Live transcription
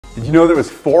Did you know there was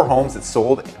 4 homes that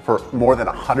sold for more than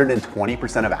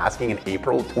 120% of asking in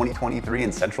April of 2023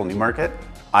 in Central Newmarket?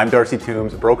 I'm Darcy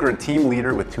Toombs, broker and team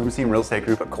leader with Toombs Team Real Estate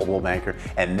Group at Coldwell Banker,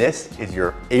 and this is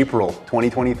your April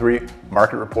 2023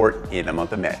 market report in the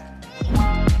month of May.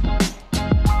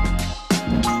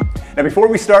 Now before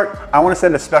we start, I want to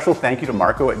send a special thank you to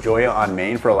Marco at Joya on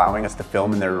Main for allowing us to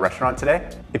film in their restaurant today.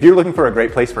 If you're looking for a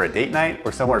great place for a date night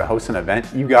or somewhere to host an event,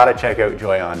 you gotta check out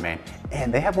Joya on Main.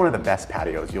 And they have one of the best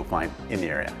patios you'll find in the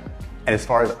area. And as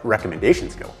far as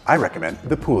recommendations go, I recommend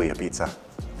the Puglia pizza.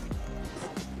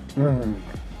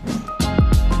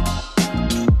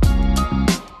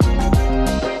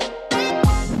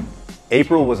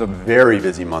 April was a very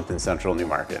busy month in Central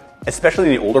Newmarket,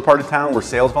 especially in the older part of town where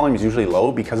sales volume is usually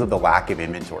low because of the lack of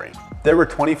inventory. There were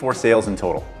 24 sales in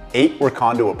total. 8 were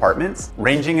condo apartments,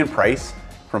 ranging in price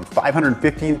from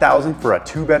 $515,000 for a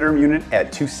 2-bedroom unit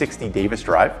at 260 Davis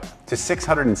Drive to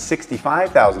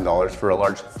 $665,000 for a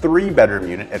large 3-bedroom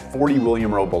unit at 40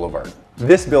 William Rowe Boulevard.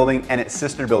 This building and its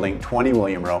sister building, 20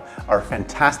 William Rowe, are a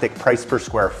fantastic price per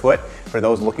square foot for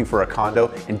those looking for a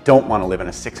condo and don't want to live in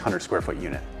a 600 square foot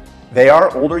unit. They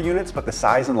are older units, but the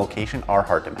size and location are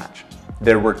hard to match.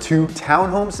 There were 2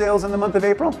 townhome sales in the month of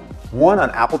April. One on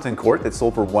Appleton Court that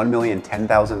sold for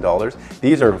 $1,010,000.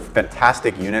 These are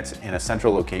fantastic units in a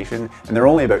central location, and they're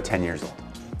only about 10 years old.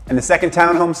 And the second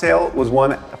townhome sale was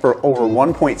one for over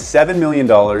 $1.7 million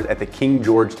at the King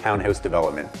George Townhouse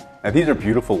development. Now these are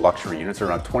beautiful luxury units,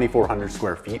 around 2,400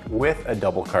 square feet with a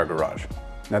double car garage.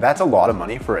 Now that's a lot of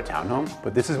money for a townhome,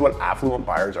 but this is what affluent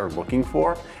buyers are looking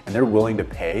for, and they're willing to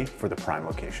pay for the prime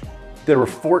location. There were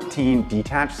 14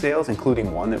 detached sales,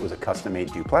 including one that was a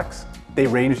custom-made duplex. They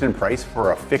ranged in price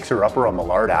for a fixer-upper on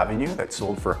Millard Avenue that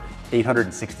sold for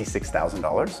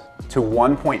 $866,000 to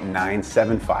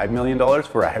 $1.975 million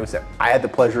for a house that I had the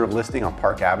pleasure of listing on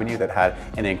Park Avenue that had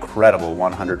an incredible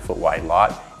 100-foot wide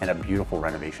lot and a beautiful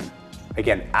renovation.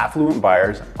 Again, affluent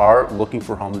buyers are looking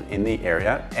for homes in the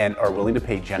area and are willing to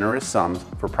pay generous sums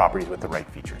for properties with the right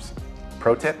features.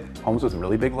 Pro tip, homes with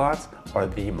really big lots are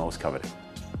the most coveted.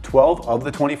 12 of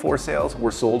the 24 sales were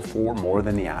sold for more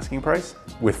than the asking price,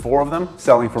 with 4 of them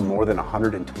selling for more than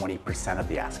 120% of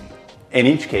the asking. In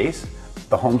each case,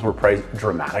 the homes were priced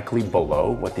dramatically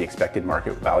below what the expected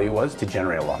market value was to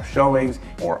generate a lot of showings,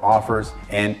 more offers,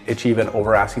 and achieve an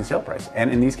over asking sale price.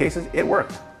 And in these cases, it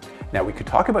worked. Now we could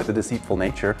talk about the deceitful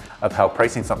nature of how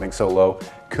pricing something so low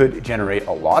could generate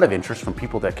a lot of interest from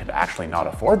people that could actually not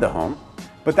afford the home,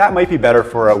 but that might be better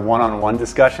for a one-on-one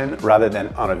discussion rather than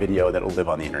on a video that will live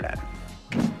on the internet.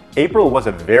 April was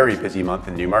a very busy month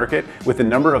in Newmarket, with the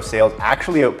number of sales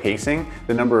actually outpacing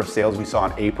the number of sales we saw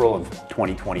in April of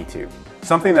 2022,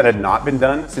 something that had not been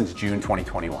done since June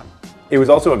 2021. It was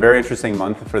also a very interesting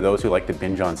month for those who like to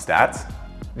binge on stats.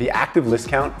 The active list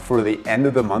count for the end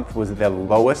of the month was the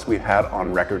lowest we've had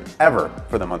on record ever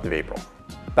for the month of April.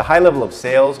 The high level of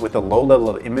sales with the low level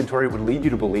of inventory would lead you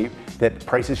to believe that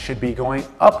prices should be going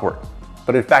upward.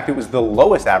 But in fact, it was the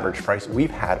lowest average price we've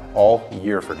had all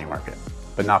year for Newmarket,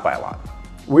 but not by a lot.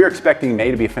 We're expecting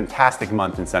May to be a fantastic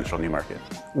month in Central Newmarket.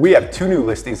 We have 2 new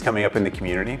listings coming up in the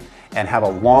community and have a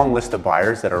long list of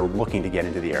buyers that are looking to get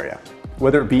into the area,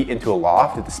 whether it be into a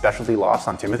loft at the Specialty Lofts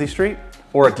on Timothy Street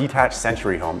or a detached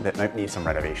century home that might need some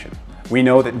renovation. We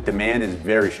know that demand is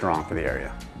very strong for the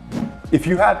area. If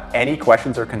you have any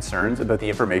questions or concerns about the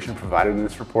information provided in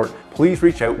this report, please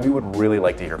reach out. We would really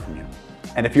like to hear from you.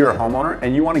 And if you're a homeowner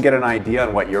and you want to get an idea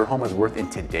on what your home is worth in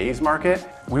today's market,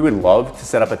 we would love to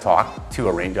set up a talk to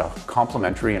arrange a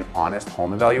complimentary and honest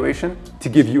home evaluation to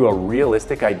give you a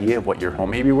realistic idea of what your home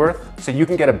may be worth so you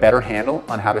can get a better handle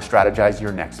on how to strategize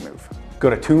your next move. Go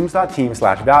to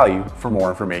toombs.team/value for more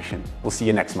information. We'll see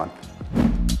you next month.